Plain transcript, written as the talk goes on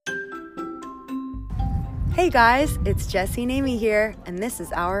Hey guys, it's Jessie and Amy here, and this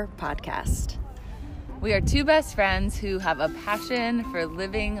is our podcast. We are two best friends who have a passion for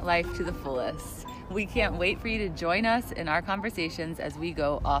living life to the fullest. We can't wait for you to join us in our conversations as we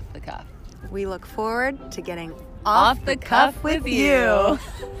go off the cuff. We look forward to getting off the cuff with you.